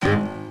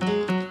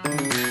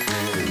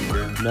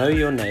Know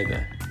your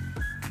neighbor.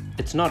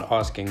 It's not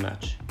asking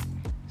much.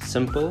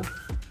 Simple,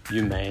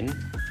 humane,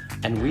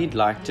 and we'd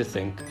like to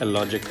think a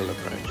logical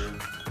approach.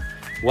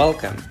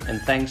 Welcome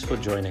and thanks for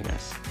joining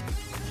us.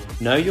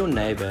 Know Your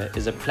Neighbor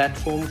is a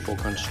platform for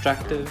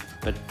constructive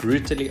but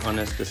brutally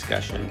honest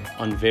discussion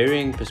on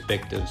varying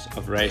perspectives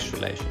of race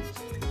relations.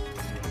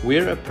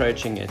 We're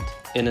approaching it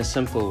in a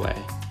simple way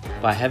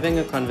by having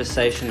a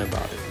conversation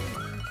about it,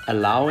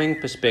 allowing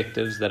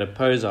perspectives that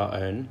oppose our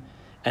own,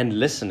 and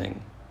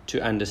listening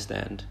to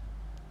understand.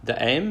 The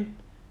aim?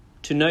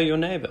 To know your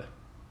neighbor.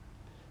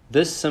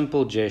 This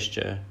simple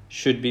gesture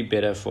should be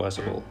better for us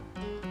all.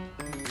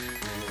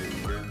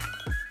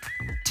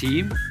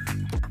 Team?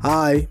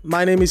 Hi,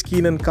 my name is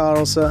Keenan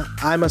Carlse.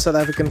 I'm a South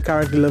African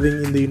currently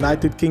living in the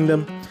United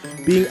Kingdom.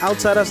 Being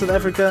outside of South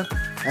Africa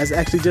has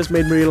actually just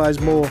made me realize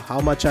more how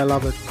much I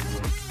love it.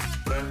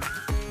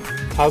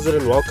 How's it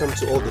and welcome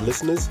to all the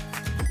listeners.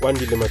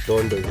 Wandile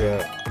Madondo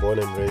here, born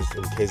and raised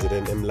in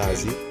KZN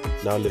Mlazi,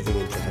 now living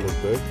in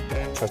Johannesburg.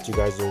 Trust you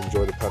guys will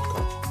enjoy the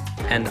podcast.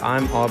 And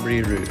I'm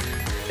Aubrey Roo,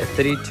 a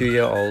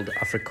 32-year-old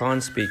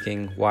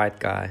Afrikaans-speaking white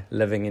guy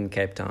living in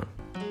Cape Town.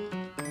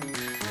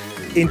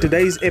 In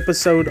today's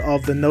episode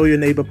of the Know Your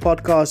Neighbor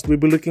podcast, we'll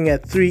be looking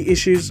at three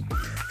issues.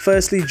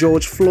 Firstly,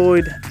 George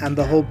Floyd and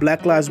the whole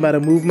Black Lives Matter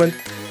movement,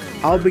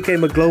 how it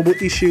became a global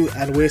issue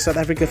and where South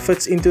Africa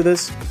fits into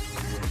this.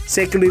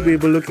 Secondly, we'll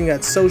be looking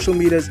at social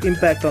media's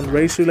impact on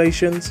race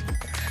relations.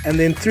 And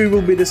then three,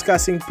 we'll be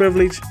discussing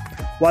privilege,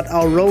 what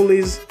our role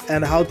is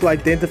and how to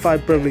identify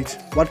privilege.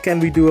 What can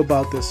we do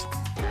about this?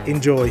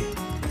 Enjoy.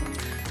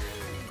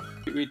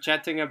 We're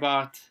chatting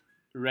about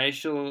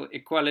racial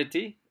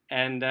equality,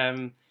 and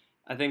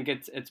I think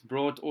it's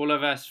brought all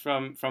of us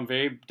from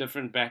very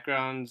different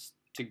backgrounds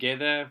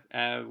together.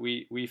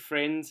 We're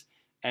friends,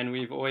 and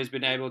we've always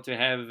been able to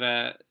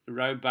have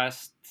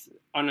robust,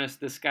 honest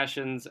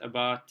discussions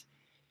about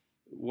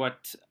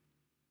what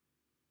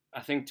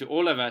I think to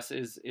all of us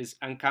is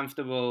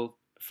uncomfortable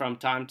from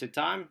time to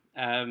time.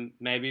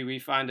 Maybe we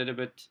find it a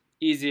bit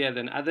easier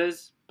than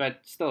others, but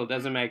still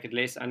doesn't make it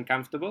less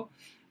uncomfortable.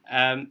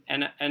 And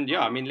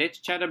yeah, I mean, let's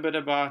chat a bit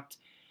about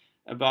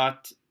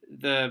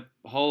the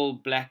whole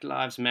Black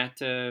Lives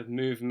Matter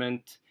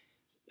movement,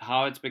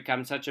 how it's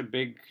become such a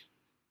big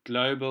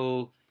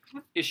global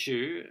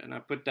issue, and I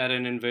put that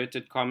in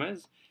inverted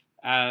commas,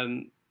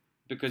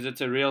 because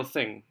it's a real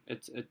thing.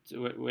 It's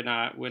when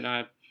I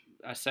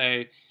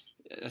say,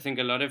 I think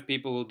a lot of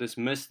people will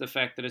dismiss the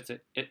fact that it's an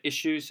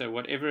issue. So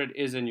whatever it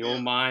is in your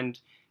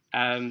mind,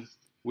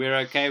 we're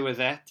okay with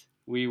that.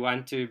 We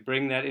want to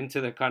bring that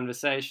into the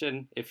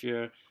conversation. If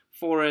you're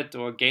for it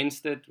or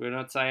against it, we're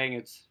not saying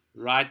it's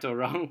right or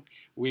wrong.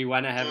 We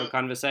want to have a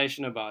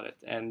conversation about it.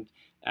 And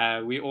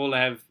we all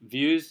have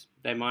views.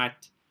 They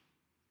might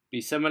be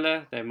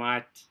similar. They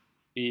might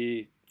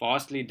be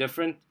vastly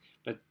different.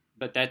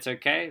 But that's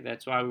okay.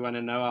 That's why we want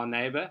to know our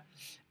neighbor.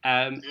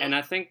 And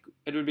I think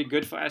it would be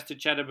good for us to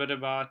chat a bit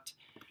about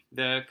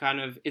the kind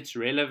of its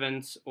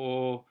relevance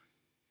or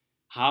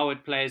how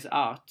it plays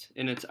out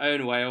in its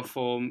own way or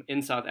form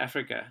in South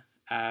Africa,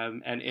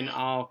 and in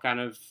our kind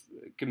of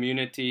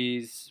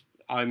communities,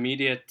 our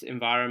immediate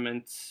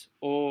environments,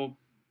 or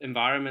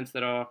environments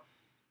that are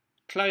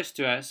close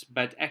to us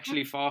but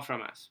actually far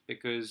from us,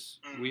 because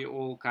we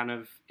all kind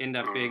of end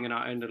up being in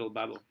our own little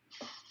bubble.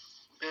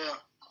 Yeah.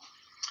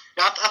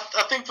 Yeah,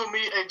 I think for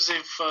me, Eggs,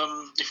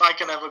 if I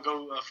can ever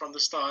go from the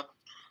start,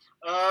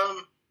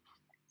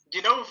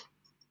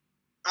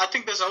 I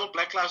think there's a whole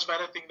Black Lives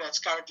Matter thing that's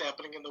currently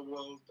happening in the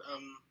world.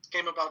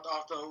 Came about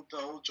after the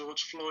whole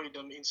George Floyd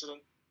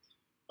incident.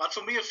 But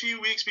for me, a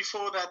few weeks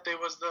before that, there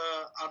was the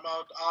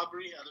Ahmaud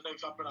Arbery. I don't know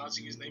if I'm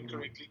pronouncing his name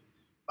correctly,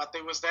 but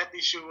there was that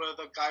issue where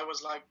the guy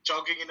was like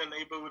jogging in a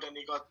neighborhood and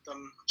he got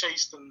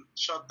chased and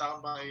shot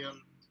down by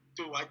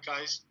two white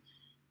guys.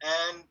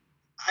 And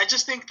I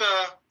just think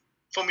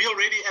for me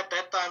already at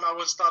that time, I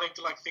was starting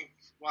to think,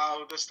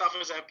 wow, this stuff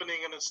is happening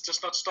and it's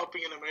just not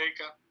stopping in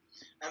America.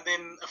 And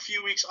then a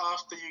few weeks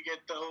after, you get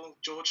the whole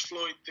George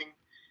Floyd thing.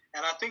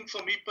 And I think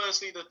for me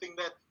personally, the thing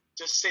that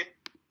just set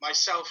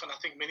myself and I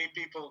think many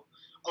people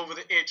over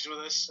the edge with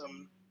this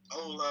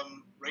whole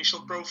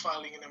racial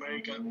profiling in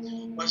America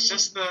was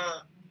just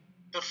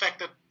the fact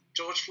that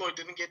George Floyd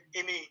didn't get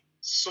any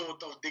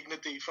sort of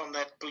dignity from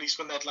that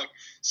policeman that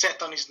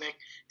sat on his neck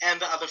and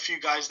the other few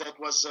guys that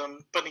was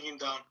pinning him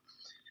down.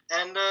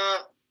 And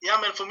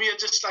for me, it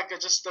just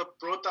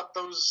brought up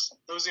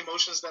those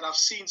emotions that I've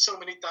seen so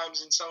many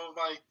times in some of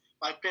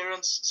my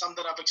parents, some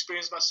that I've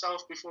experienced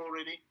myself before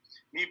already,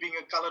 me being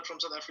a colored from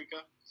South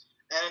Africa.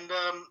 And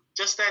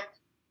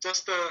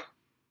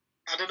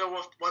I don't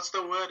know what's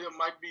the word, I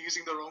might be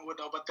using the wrong word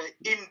now, but the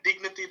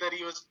indignity that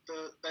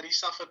he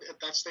suffered at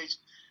that stage,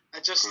 I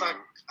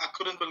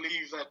couldn't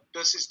believe that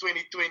this is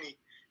 2020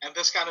 and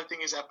this kind of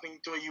thing is happening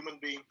to a human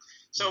being.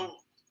 So,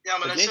 yeah,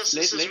 man,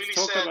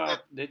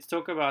 let's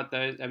talk about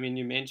those. I mean,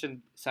 you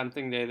mentioned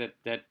something there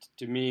that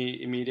to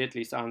me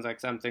immediately sounds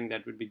like something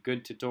that would be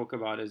good to talk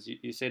about. As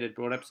you said, it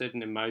brought up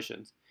certain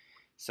emotions.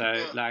 So,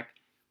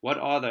 what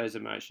are those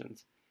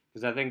emotions?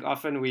 because I think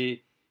often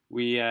we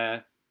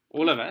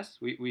all of us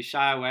we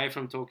shy away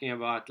from talking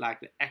about like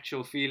the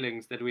actual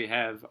feelings that we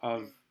have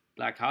of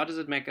like how does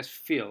it make us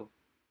feel.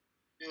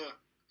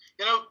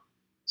 Yeah,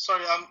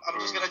 sorry, I'm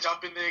just gonna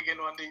jump in there again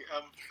one day.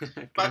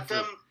 But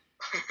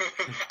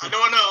I don't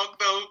want to hog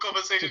the whole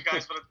conversation,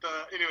 guys. But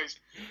anyways,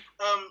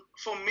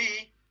 for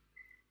me,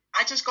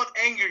 I just got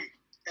angry,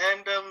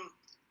 and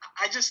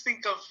I just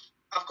think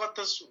I've got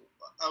this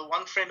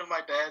one friend of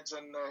my dad's,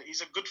 and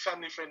he's a good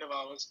family friend of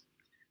ours.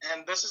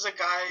 And this is a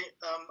guy,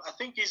 I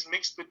think he's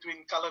mixed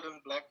between colored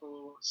and black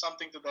or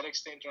something to that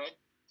extent, right?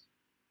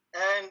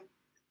 And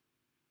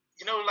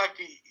like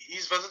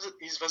he's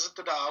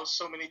visited our house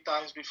so many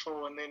times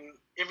before, and then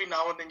every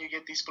now and then you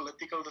get these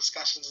political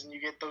discussions, and you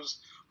get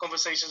those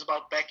conversations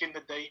about back in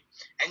the day,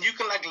 and you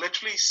can like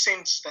literally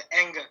sense the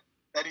anger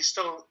that is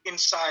still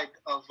inside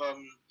of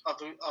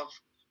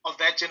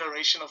that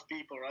generation of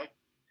people, right?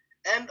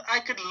 And I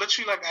could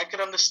literally I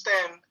could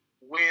understand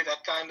where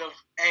that kind of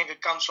anger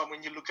comes from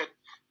when you look at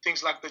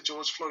things like the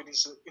George Floyd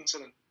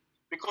incident,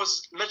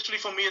 because literally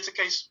for me it's a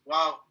case,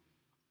 wow,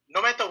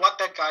 no matter what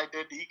that guy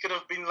did, he could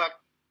have been like,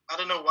 I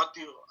don't know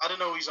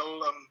his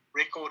whole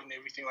record and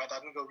everything, right? I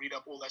didn't go read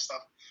up all that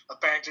stuff.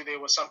 Apparently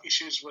there were some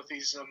issues with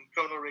his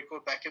criminal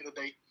record back in the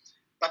day,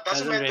 but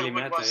doesn't matter really who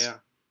it was. Yeah.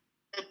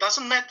 It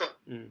doesn't matter.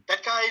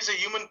 That guy is a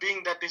human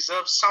being that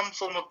deserves some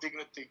form of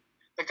dignity.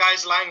 The guy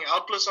is lying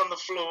helpless on the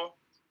floor.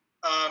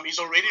 He's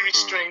already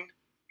restrained.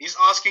 He's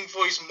asking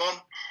for his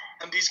mom,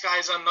 and these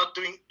guys are not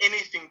doing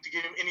anything to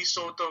give him any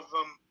sort of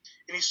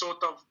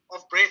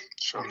bread,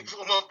 any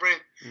form of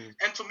bread.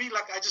 And for me,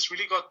 I just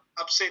really got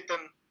upset,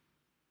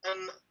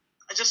 and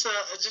I just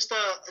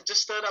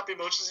stirred up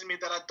emotions in me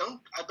that I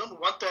don't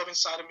want to have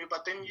inside of me.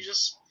 But then you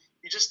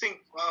just think,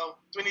 wow,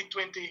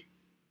 2020,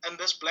 and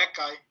this black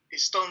guy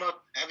is still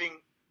not having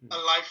a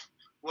life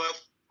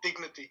worth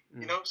dignity,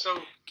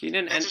 So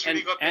Keenan,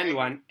 and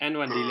one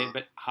delay.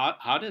 But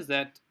how does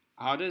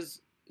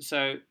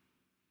so?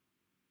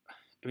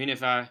 I mean,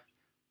 if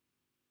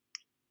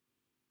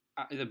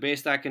the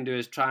best I can do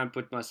is try and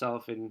put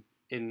myself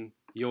in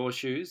your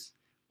shoes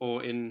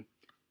or in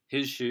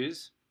his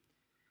shoes.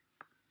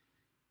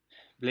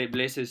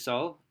 Bless his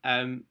soul.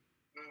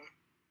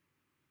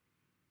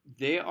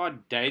 There are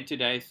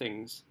day-to-day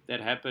things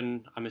that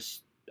happen.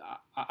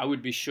 I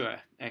would be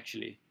sure,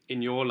 actually,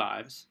 in your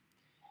lives,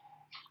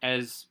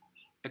 as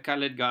a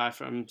coloured guy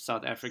from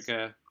South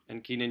Africa,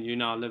 and Keenan, you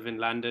now live in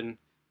London,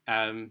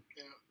 and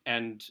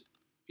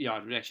yeah,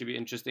 it would actually be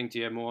interesting to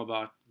hear more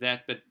about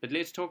that. But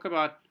let's talk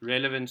about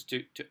relevance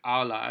to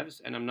our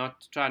lives. And I'm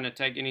not trying to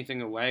take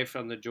anything away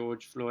from the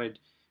George Floyd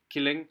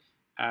killing.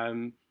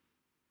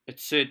 It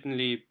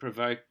certainly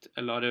provoked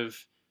a lot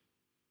of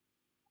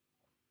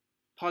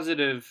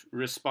positive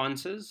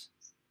responses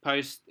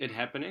post it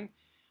happening.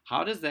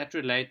 How does that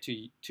relate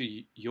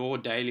to your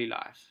daily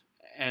life?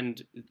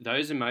 And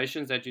those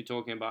emotions that you're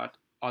talking about,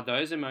 are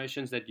those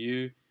emotions that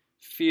you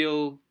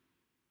feel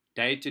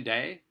day to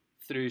day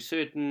through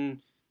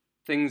certain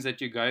things that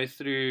you go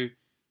through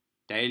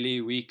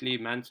daily, weekly,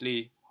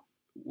 monthly?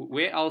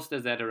 Where else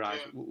does that arise?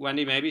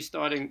 Wendy, maybe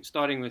starting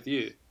with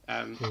you,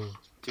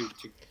 to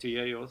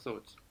hear your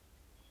thoughts.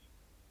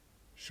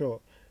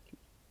 Sure.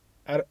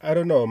 I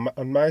don't know.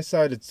 On my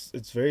side,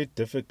 it's very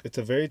difficult. It's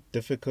a very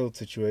difficult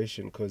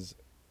situation because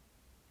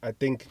I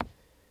think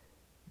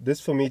this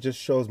for me just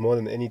shows more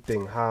than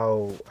anything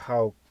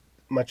how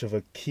much of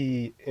a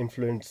key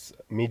influence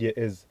media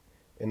is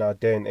in our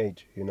day and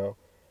age.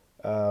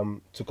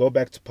 To go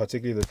back to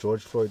particularly the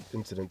George Floyd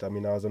incident, I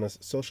mean, I was on a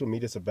social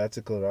media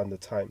sabbatical around the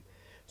time,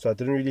 so I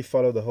didn't really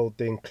follow the whole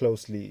thing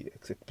closely,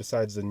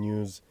 besides the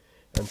news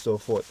and so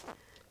forth.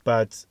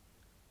 But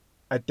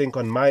I think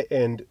on my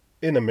end,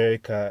 in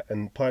America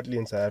and partly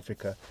in South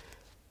Africa,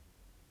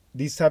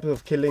 these types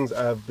of killings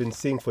I've been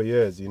seeing for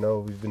years.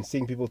 We've been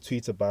seeing people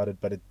tweet about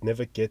it, but it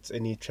never gets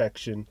any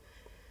traction.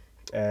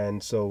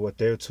 And so a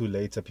day or two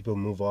later, people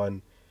move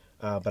on.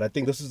 But I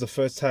think this is the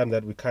first time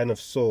that we kind of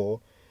saw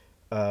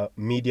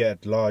media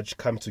at large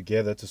come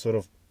together to sort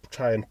of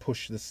try and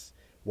push this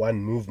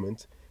one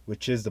movement,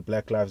 which is the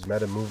Black Lives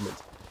Matter movement.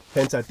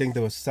 Hence, I think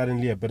there was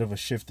suddenly a bit of a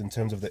shift in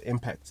terms of the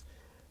impact.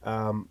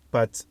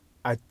 But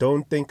I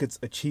don't think it's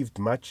achieved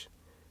much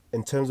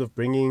in terms of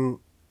bringing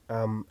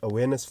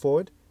awareness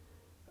forward.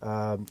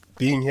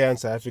 Being here in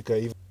South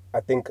Africa, I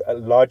think a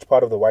large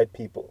part of the white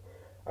people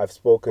I've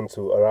spoken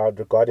to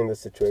regarding the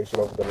situation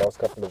over the last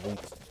couple of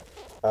weeks,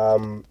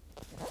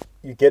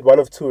 you get one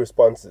of two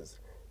responses.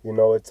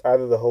 It's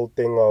either the whole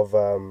thing of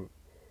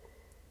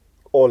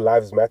all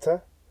lives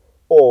matter,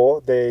 or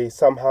they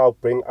somehow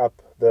bring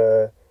up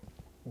the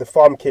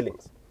farm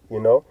killings,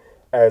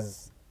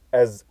 as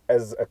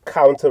a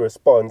counter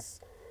response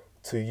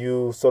to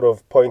you sort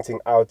of pointing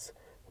out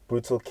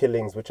brutal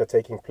killings which are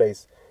taking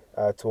place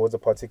towards a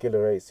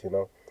particular race,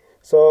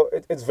 So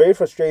it's very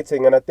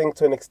frustrating, and I think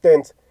to an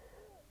extent,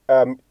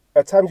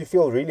 at times you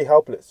feel really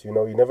helpless, you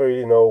never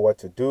really know what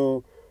to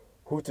do,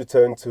 who to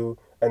turn to,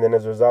 and then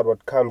as a result,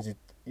 what comes,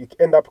 you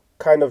end up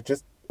kind of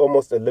just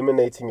almost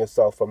eliminating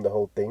yourself from the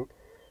whole thing,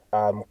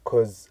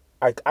 because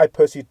I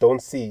personally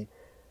don't see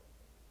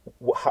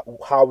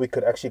how we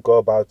could actually go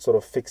about sort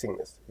of fixing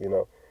this,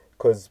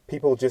 because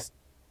people just,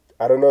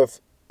 I don't know if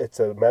it's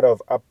a matter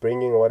of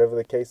upbringing or whatever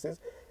the case is,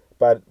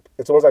 but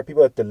it's almost like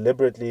people are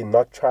deliberately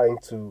not trying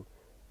to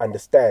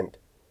understand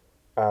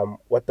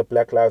what the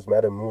Black Lives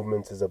Matter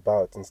movement is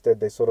about. Instead,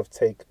 they sort of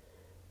take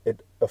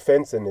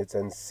offense in it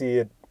and see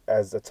it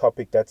as a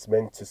topic that's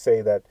meant to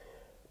say that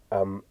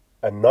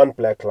a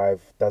non-black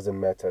life doesn't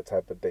matter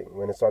type of thing,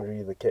 when it's not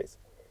really the case,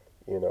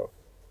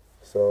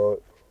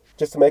 So,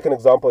 just to make an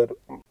example,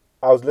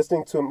 I was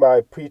listening to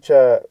my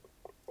preacher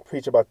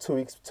preach about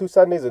 2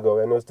 Sundays ago,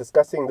 and he was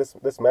discussing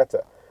this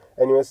matter,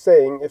 and he was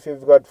saying if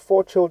you've got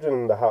 4 children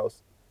in the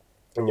house,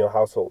 in your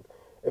household,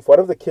 if one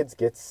of the kids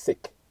gets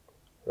sick,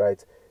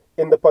 right,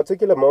 in the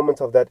particular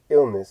moment of that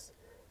illness,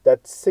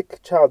 that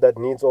sick child that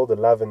needs all the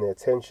love and the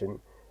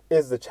attention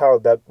is the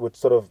child that would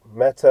sort of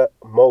matter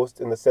most,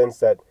 in the sense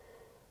that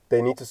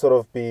they need to sort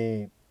of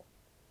be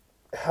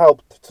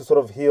helped to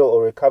sort of heal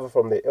or recover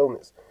from their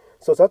illness.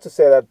 So it's not to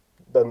say that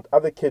the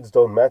other kids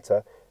don't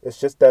matter. It's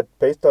just that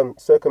based on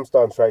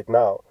circumstance right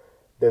now,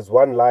 there's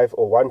one life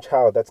or one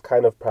child that's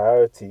kind of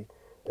priority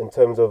in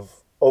terms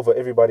of over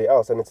everybody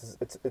else, and it's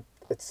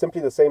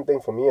simply the same thing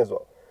for me as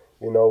well.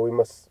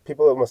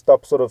 People must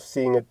stop sort of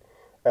seeing it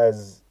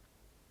as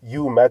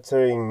you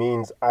mattering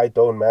means I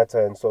don't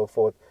matter and so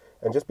forth,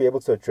 and just be able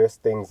to address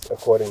things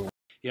accordingly.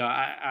 Yeah,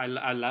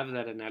 I love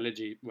that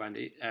analogy,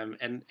 Wendy.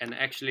 And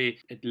actually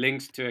it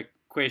links to a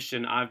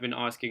question I've been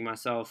asking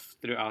myself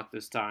throughout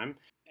this time.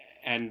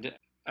 And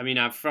I mean,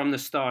 from the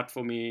start,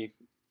 for me,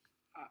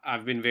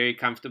 I've been very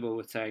comfortable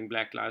with saying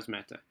Black Lives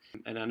Matter.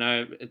 And I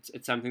know it's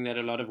something that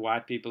a lot of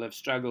white people have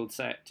struggled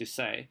to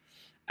say.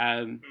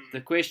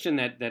 The question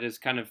that has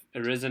kind of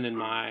arisen in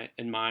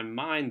my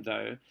mind,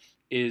 though,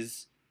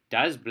 is,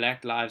 does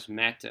Black Lives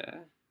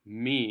Matter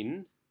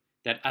mean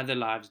that other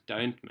lives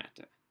don't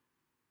matter?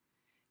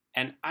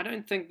 And I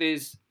don't think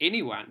there's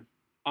anyone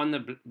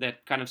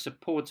that kind of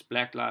supports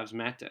Black Lives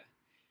Matter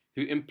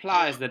who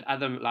implies that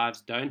other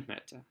lives don't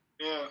matter.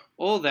 Yeah.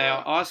 All they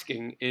are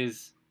asking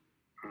is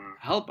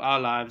help our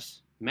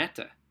lives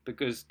matter,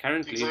 because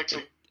currently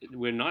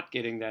we're not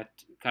getting that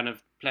kind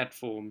of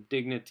platform,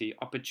 dignity,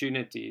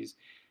 opportunities.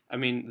 I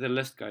mean, the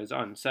list goes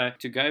on. So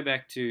to go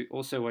back to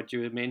also what you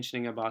were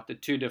mentioning about the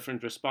 2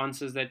 different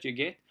responses that you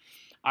get,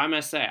 I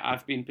must say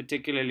I've been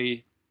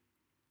particularly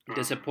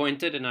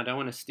disappointed, and I don't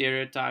want to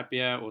stereotype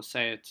here or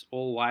say it's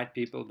all white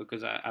people,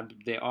 because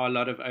there are a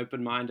lot of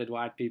open-minded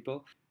white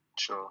people.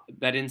 Sure.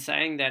 But in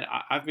saying that,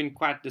 I've been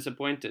quite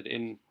disappointed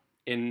in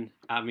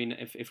I mean,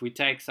 if we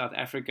take South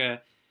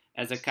Africa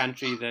as a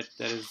country that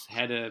has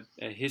had a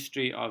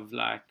history of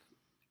like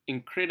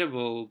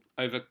incredible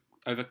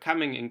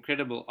overcoming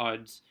incredible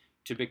odds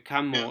to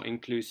become more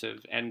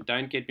inclusive. And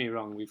don't get me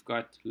wrong, we've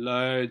got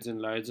loads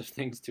and loads of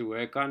things to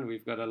work on.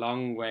 We've got a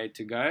long way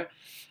to go.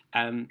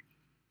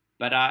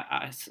 But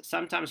I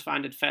sometimes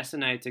find it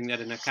fascinating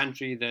that in a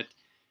country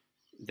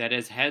that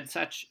has had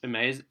such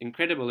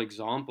incredible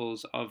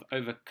examples of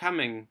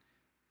overcoming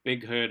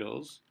big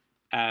hurdles,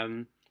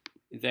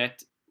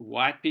 that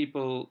white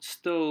people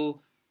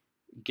still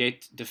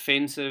get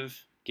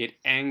defensive, get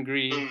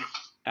angry.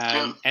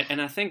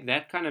 And I think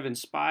that kind of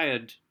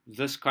inspired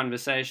this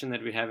conversation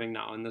that we're having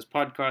now, and this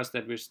podcast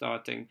that we're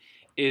starting,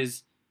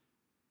 is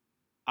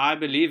I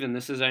believe, and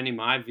this is only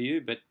my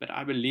view, but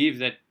I believe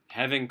that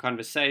having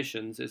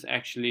conversations is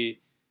actually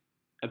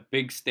a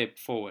big step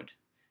forward.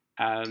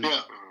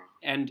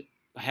 And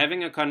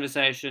having a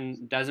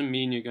conversation doesn't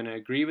mean you're going to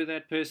agree with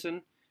that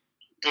person.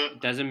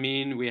 Doesn't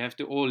mean we have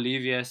to all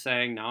leave here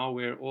saying now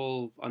we're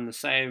all on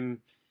the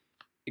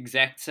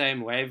exact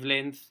same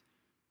wavelength.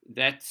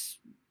 That's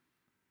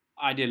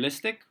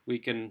idealistic. We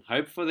can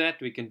hope for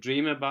that. We can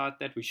dream about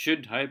that. We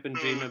should hope and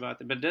dream about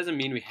that. But it doesn't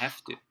mean we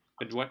have to.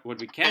 But what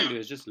we can do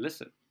is just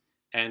listen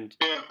and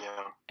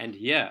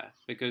hear.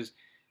 Because,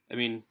 I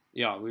mean,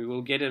 we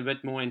will get a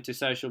bit more into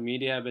social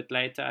media a bit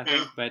later, I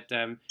think.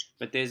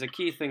 But there's a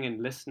key thing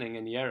in listening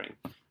and hearing.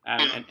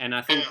 And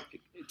I think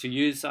to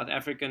use South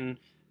African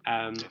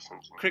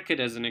cricket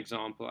as an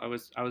example, I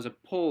was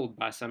appalled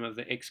by some of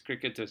the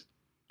ex-cricketers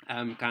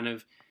kind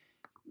of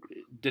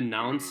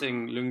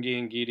denouncing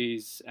Lungi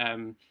Ngiri's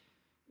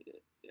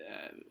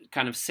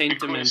kind of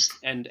sentiment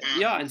and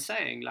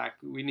saying like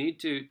we need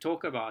to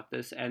talk about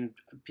this, and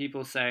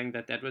people saying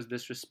that was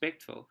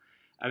disrespectful.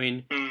 I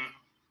mean,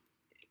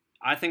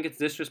 I think it's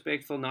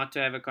disrespectful not to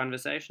have a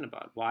conversation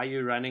about. Why are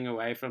you running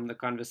away from the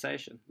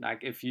conversation?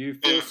 Like, if you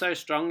feel so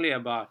strongly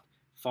about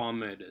farm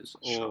murders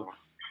or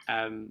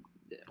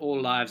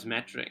all lives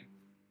mattering,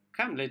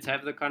 come, let's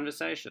have the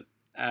conversation.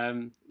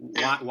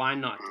 Why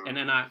not? And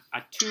then I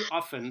too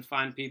often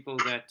find people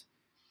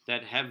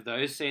that have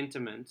those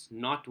sentiments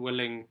not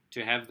willing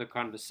to have the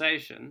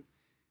conversation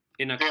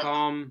in a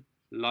calm,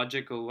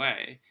 logical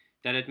way,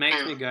 that it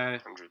makes me go,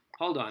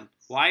 hold on,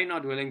 why are you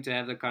not willing to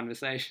have the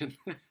conversation?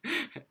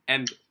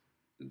 And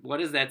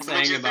what is that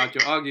saying about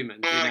your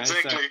argument?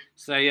 Exactly.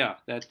 So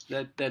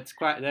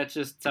that's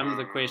just some of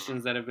the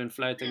questions that have been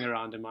floating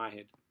around in my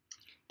head.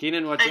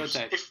 Keenan, what's your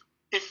take?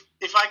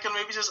 if I can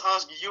maybe just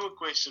ask you a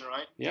question,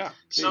 right? Yeah.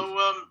 Please. So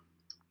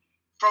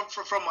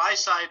from my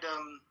side,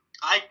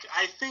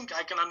 I think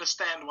I can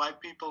understand why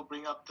people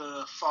bring up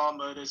the farm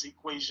murders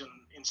equation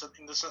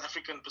in the South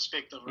African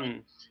perspective,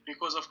 right?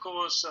 Because of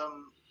course,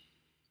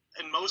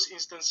 in most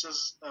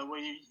instances where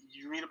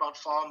you read about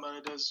farm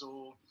murders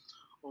or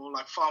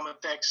like farm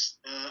attacks,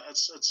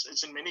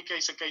 it's in many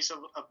cases a case of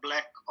a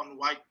black on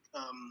white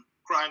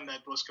crime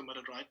that was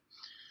committed, right?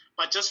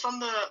 But just from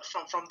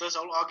this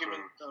whole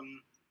argument,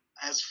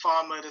 as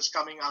farm murders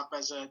coming up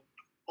as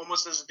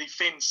almost as a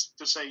defense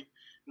to say,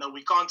 no,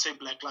 we can't say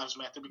Black Lives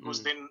Matter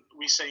because then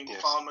we're saying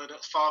farm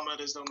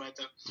murders don't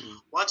matter.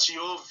 What's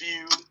your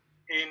view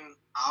in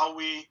how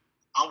we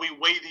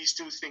weigh these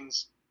two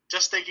things?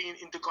 Just taking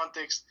into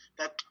context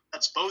that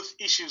it's both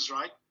issues,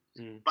 right?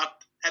 But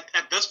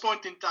at this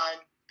point in time,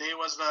 there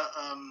was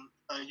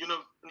a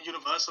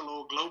universal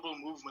or global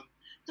movement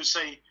to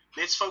say,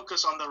 let's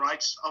focus on the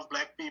rights of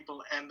black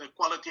people and the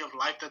quality of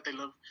life that they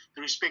live,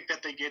 the respect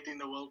that they get in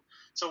the world.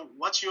 So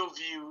what's your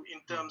view in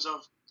terms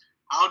of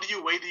how do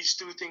you weigh these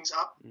two things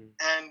up?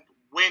 And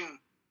when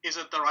is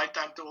it the right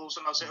time to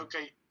also now say,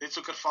 okay, let's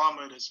look at farm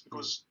murders?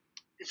 Because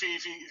if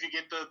you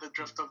get the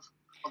drift of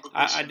the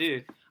question. I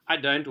do. I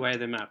don't weigh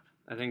them up.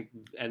 I think,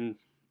 and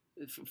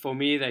for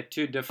me, they're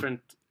two different.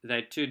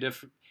 They're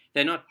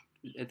not.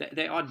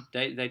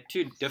 They're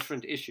two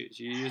different issues.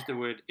 You use the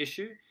word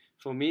issue.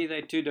 For me,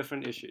 they're two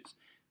different issues.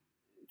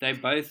 They're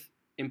both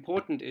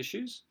important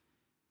issues,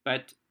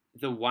 but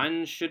the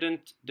one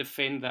shouldn't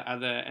defend the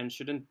other and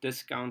shouldn't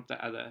discount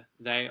the other.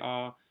 They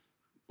are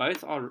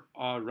both are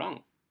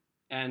wrong,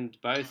 and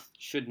both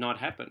should not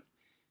happen.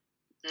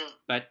 Yeah.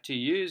 But to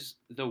use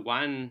the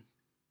one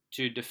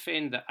to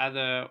defend the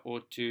other,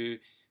 or to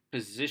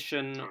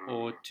position,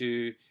 or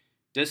to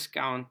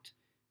discount,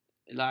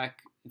 like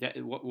that,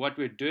 what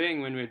we're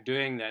doing when we're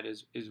doing that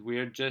is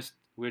we're just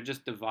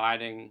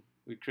dividing.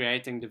 We're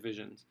creating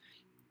divisions,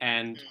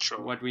 and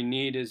what we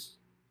need is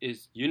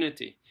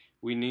unity.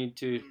 We need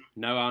to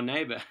know our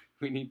neighbor.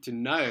 We need to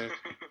know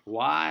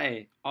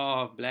why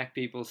are black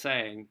people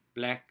saying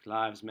Black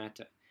Lives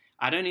Matter.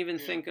 I don't even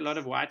think a lot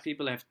of white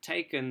people have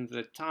taken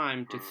the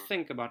time to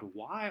think about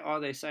why are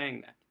they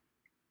saying that.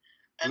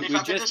 And we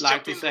just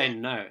like to say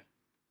no.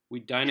 We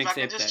don't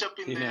accept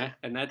that, you know,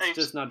 and that's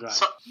just not right.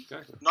 So,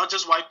 not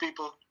just white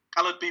people,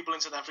 colored people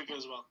in South Africa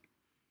as well.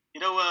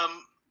 You know,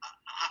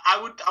 I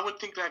would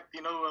think that,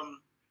 you know,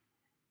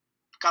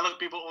 colored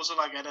people also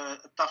like had a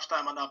tough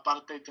time under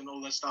apartheid and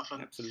all that stuff,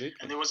 and absolutely.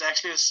 And there was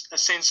actually a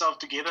sense of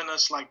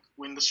togetherness, like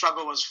when the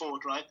struggle was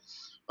fought, right?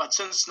 But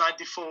since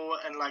 '94,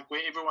 and like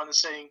where everyone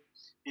is saying,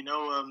 you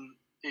know,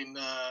 in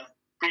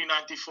pre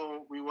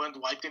 '94 we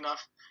weren't white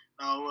enough.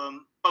 Now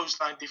post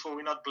 '94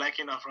 we're not black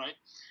enough, right?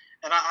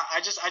 And I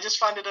just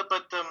find it a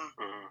bit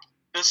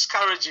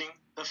discouraging,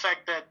 the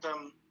fact that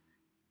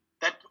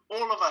that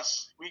all of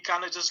us, we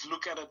kind of just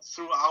look at it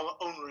through our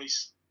own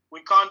race.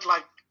 We can't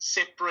like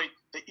separate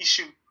the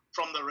issue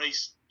from the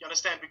race. You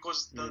understand?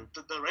 Because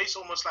the race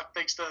almost like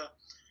takes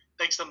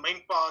the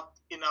main part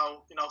in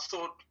our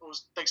thought, or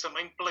takes the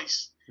main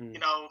place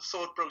in our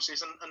thought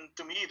process. And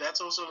to me, that's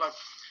also like,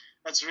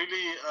 that's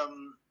really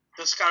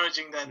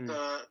discouraging that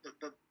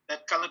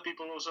that colored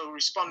people also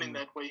respond in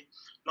that way,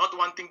 not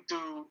wanting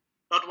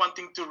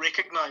to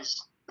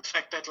recognize the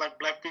fact that like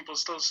black people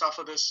still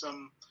suffer this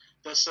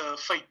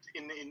fate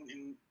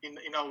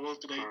in our world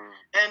today,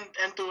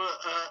 and to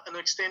an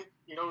extent,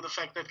 you know, the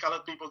fact that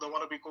colored people don't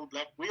want to be called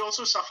black, we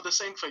also suffer the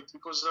same fate,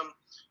 because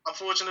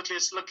unfortunately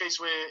it's still a case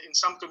where in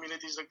some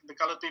communities the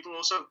colored people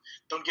also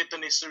don't get the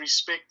necessary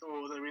respect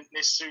or the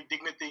necessary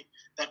dignity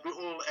that we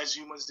all as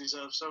humans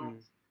deserve. So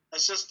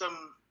it's just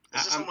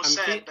almost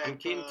sad.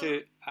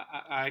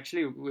 I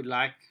actually would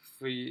like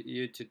for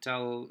you to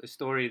tell a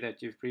story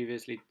that you've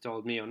previously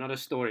told me, or not a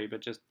story,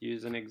 but just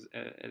use an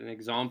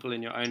example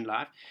in your own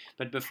life.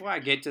 But before I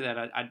get to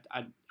that,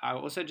 I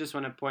also just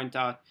want to point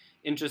out,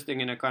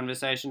 interesting in a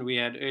conversation we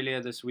had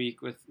earlier this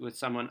week with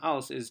someone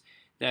else, is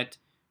that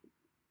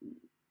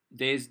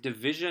there's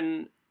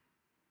division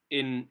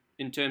in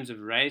terms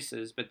of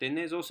races, but then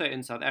there's also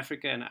in South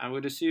Africa, and I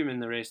would assume in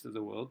the rest of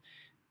the world,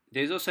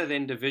 there's also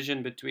then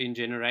division between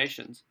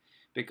generations,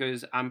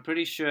 because I'm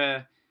pretty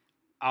sure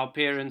our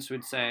parents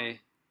would say,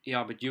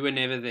 yeah, but you were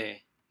never there.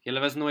 Julle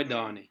was nooit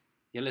daar nie.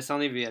 Julle sal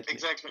nie weet nie.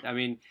 Exactly. I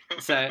mean,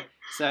 so,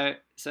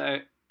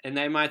 and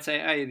they might say,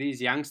 hey,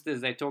 these youngsters,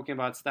 they're talking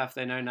about stuff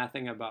they know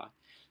nothing about.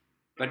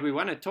 But we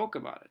want to talk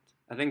about it.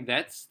 I think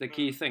that's the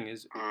key thing,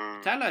 is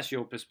tell us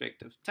your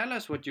perspective. Tell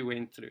us what you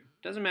went through.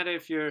 Doesn't matter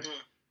if you're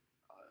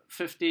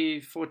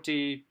 50,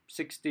 40,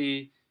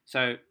 60,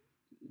 so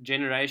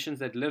generations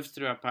that lived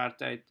through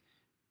apartheid.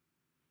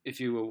 If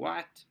you were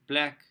white,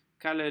 black,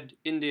 colored,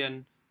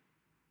 Indian,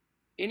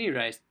 any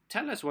race,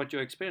 tell us what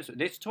your experience was.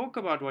 Let's talk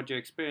about what your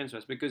experience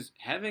was, because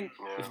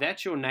if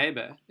that's your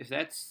neighbor, if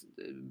that's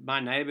my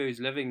neighbor who's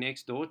living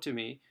next door to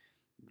me,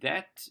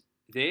 that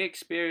their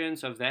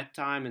experience of that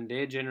time and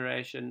their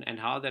generation and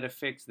how that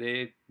affects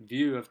their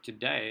view of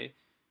today,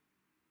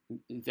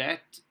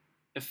 that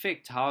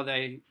affects how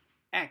they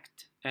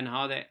act and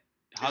how they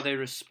how they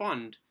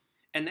respond,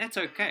 and that's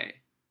okay.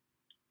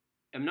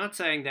 I'm not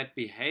saying that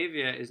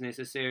behavior is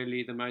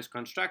necessarily the most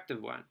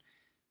constructive one,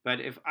 but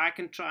if I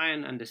can try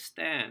and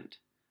understand,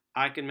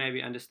 I can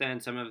maybe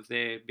understand some of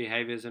their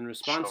behaviors and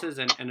responses,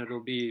 and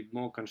it'll be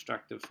more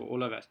constructive for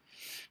all of us.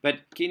 But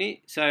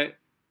Kini, so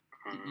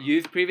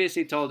you've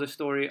previously told a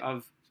story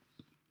of,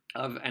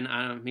 and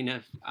I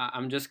mean,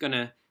 I'm just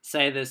gonna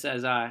say this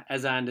as I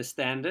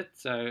understand it.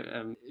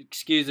 So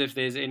excuse if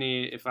there's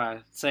if I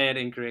say it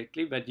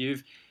incorrectly. But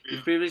you've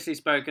previously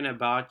spoken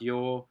about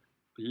your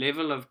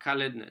level of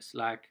coloredness,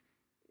 like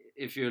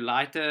if you're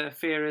lighter,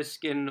 fairer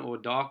skin or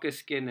darker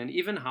skin, and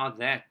even how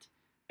that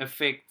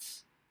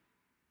affects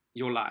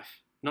your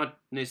life. Not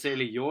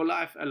necessarily your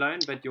life alone,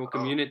 but your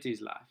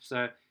community's life.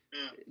 So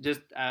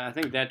just I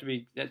think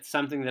that's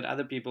something that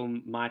other people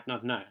might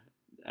not know.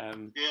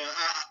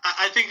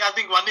 I think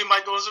Wandi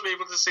might also be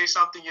able to say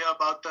something here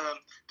about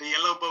the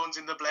yellow bones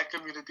in the black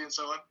community and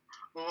so on.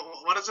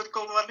 What is it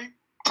called, Wandi?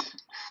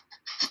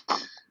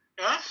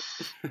 Yeah?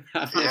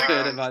 I've never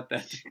heard about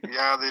that.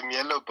 Yeah, the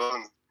yellow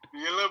bones.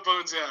 Yellow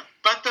bones, yeah.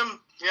 But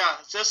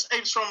just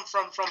apes from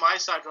my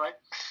side, right?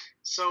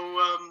 So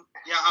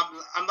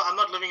I'm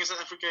not living in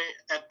South Africa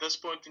at this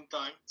point in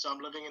time. So I'm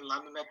living in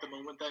London at the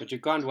moment. But you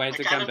can't wait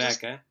to come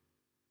back, eh?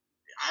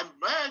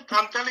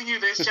 I'm telling you,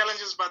 there's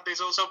challenges, but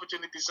there's also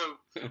opportunities. So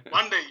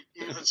one day,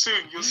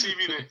 soon, you'll see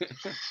me there.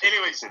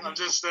 Anyways, I'm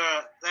just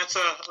that's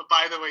a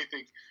by the way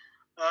thing.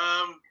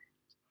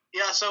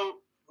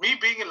 So me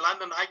being in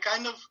London, I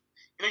kind of,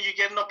 you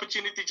get an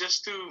opportunity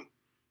just to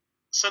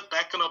sit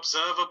back and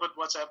observe a bit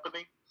what's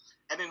happening.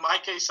 And in my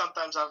case,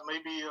 sometimes I've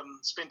maybe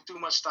spent too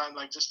much time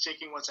like just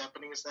checking what's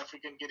happening in South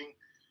Africa and getting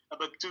a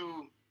bit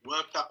too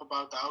worked up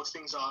about how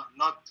things are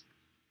not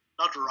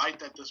right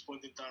at this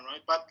point in time,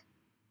 right? But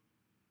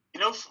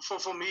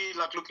for me,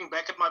 like looking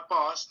back at my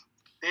past,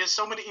 there's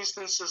so many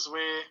instances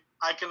where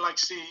I can like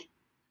see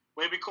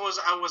where because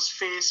I was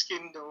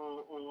fair-skinned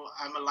or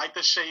I'm a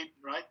lighter shade,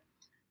 right?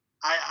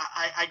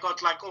 I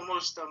got like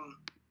almost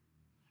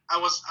I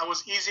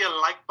was easier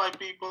liked by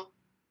people.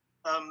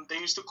 They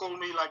used to call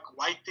me like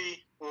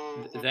Whitey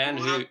or Than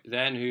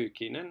who,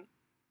 Keenan?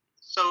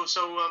 So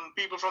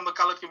people from the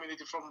colored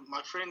community, from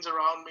my friends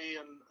around me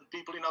and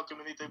people in our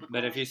community.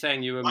 But if you're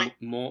saying you were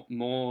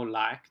more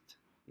liked,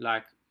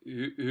 like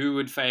who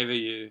would favor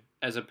you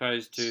as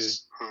opposed to?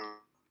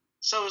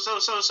 So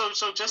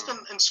just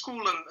in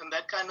school and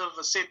that kind of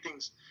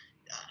settings,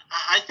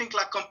 I think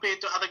like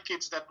compared to other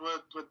kids that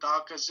were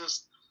darker,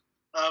 just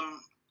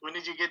when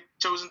did you get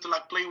chosen to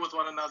like play with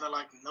one another,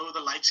 like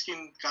the light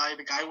skinned guy,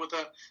 the guy with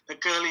the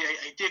curly,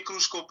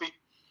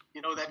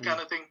 that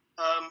kind of thing.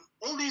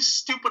 All these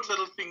stupid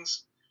little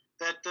things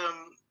that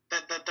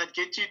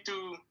get you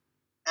to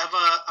have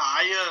a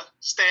higher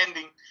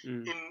standing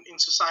in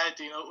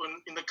society,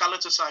 in the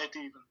colored society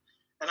even.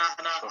 And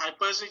I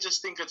personally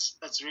just think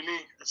it's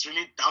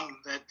really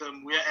dumb that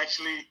we're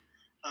actually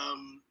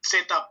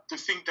set up to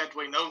think that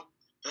way. No,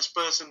 this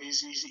person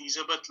he's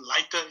a bit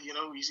lighter,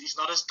 he's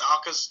not as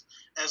dark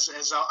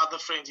as our other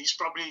friends. He's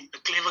probably the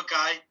clever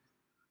guy.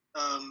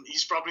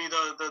 He's probably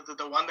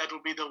the one that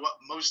will be the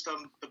most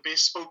the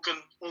best spoken,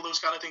 all those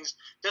kind of things,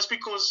 just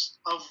because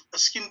of a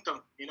skin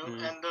tone,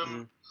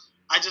 and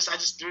I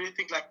just really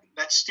think like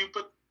that's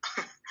stupid.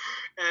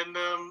 And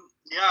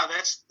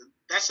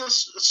that's a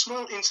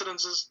small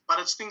incidences, but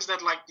it's things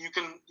that like you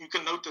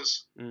can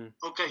notice.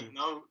 Okay,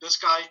 no, this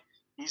guy,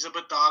 he's a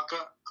bit darker,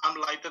 I'm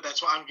lighter,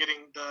 that's why I'm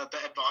getting the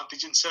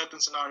advantage in certain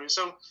scenarios.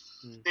 So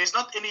there's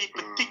not any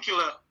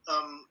particular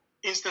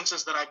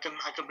instances that I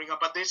can bring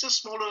up, but there's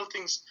just small little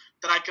things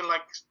that I can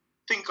like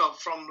think of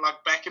from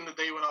like back in the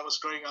day when I was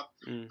growing up,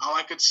 how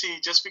I could see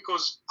just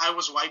because I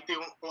was white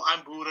or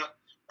I'm Boera,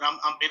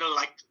 I'm better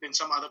liked than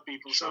some other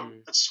people. So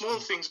it's small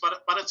things,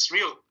 but it's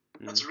real.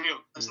 It's real.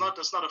 It's not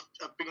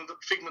a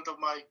figment of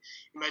my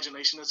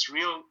imagination. It's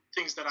real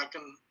things that I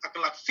can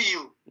like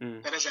feel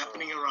that is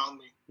happening around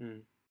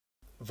me.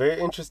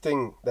 Very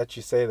interesting that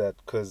you say that,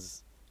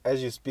 because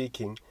as you're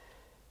speaking,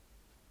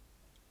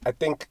 I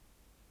think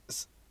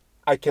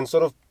I can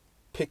sort of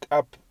pick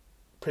up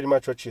pretty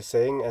much what you're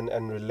saying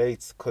and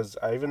relate, because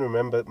I even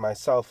remember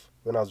myself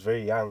when I was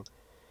very young,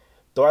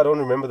 though I don't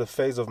remember the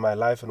phase of my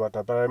life and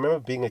whatnot, but I remember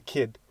being a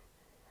kid,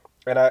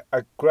 and I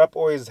grew up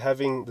always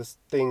having this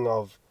thing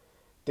of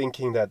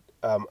thinking that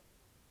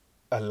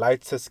a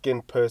lighter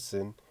skinned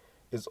person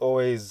is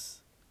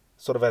always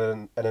sort of at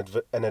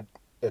an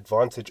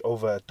advantage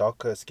over a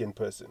darker skinned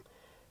person.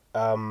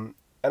 And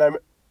I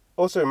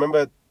also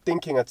remember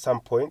thinking at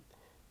some point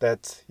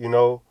that,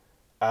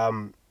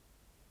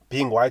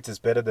 being white is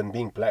better than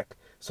being black.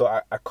 So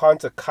I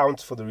can't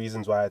account for the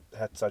reasons why I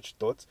had such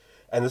thoughts.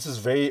 And this is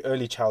very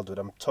early childhood.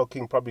 I'm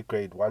talking probably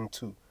grade 1,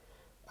 2,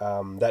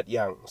 that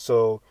young.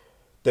 So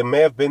there may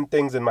have been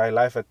things in my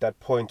life at that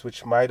point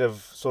which might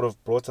have sort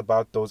of brought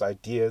about those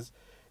ideas.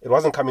 It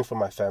wasn't coming from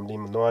my family.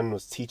 No one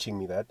was teaching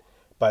me that.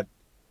 But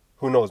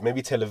who knows,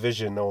 maybe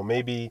television, or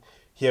maybe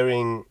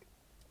hearing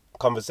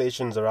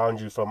conversations around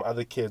you from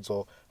other kids,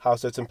 or how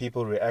certain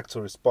people react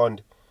or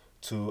respond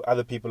to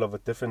other people of a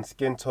different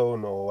skin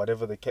tone or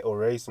whatever or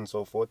race and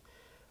so forth.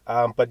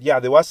 But yeah,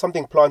 there was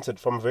something planted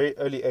from a very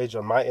early age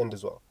on my end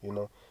as well,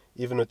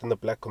 even within the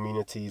black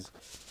communities.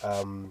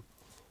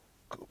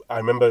 I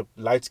remember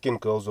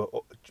light-skinned girls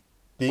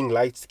being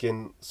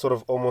light-skinned sort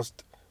of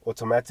almost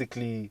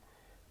automatically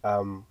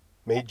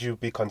made you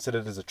be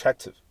considered as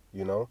attractive,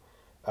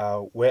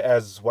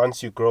 whereas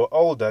once you grow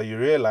older, you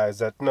realize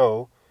that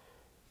no,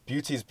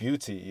 beauty is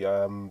beauty,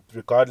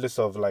 regardless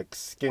of like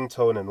skin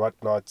tone and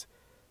whatnot.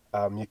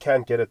 You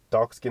can get a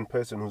dark-skinned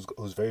person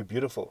who's very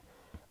beautiful.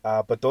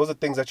 But those are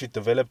things that you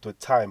developed with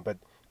time. But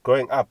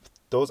growing up,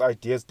 those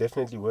ideas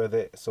definitely were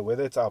there. So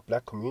whether it's our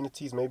black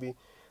communities maybe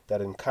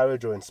that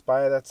encourage or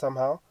inspire that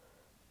somehow,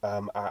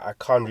 I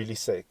can't really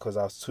say because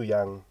I was too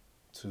young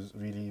to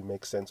really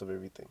make sense of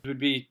everything. It would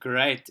be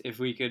great if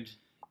we could,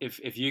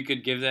 if you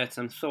could give that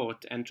some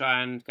thought and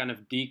try and kind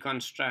of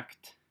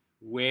deconstruct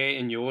where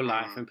in your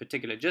life in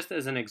particular, just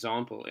as an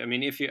example. I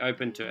mean, if you're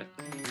open to it.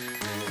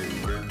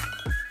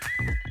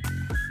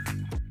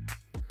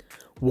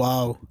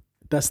 Wow.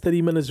 Does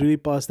 30 minutes really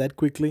pass that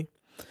quickly?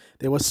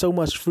 There was so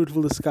much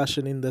fruitful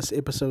discussion in this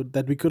episode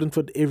that we couldn't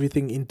fit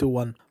everything into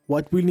one.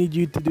 What we need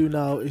you to do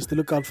now is to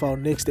look out for our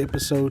next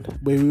episode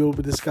where we will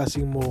be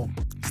discussing more.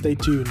 Stay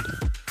tuned.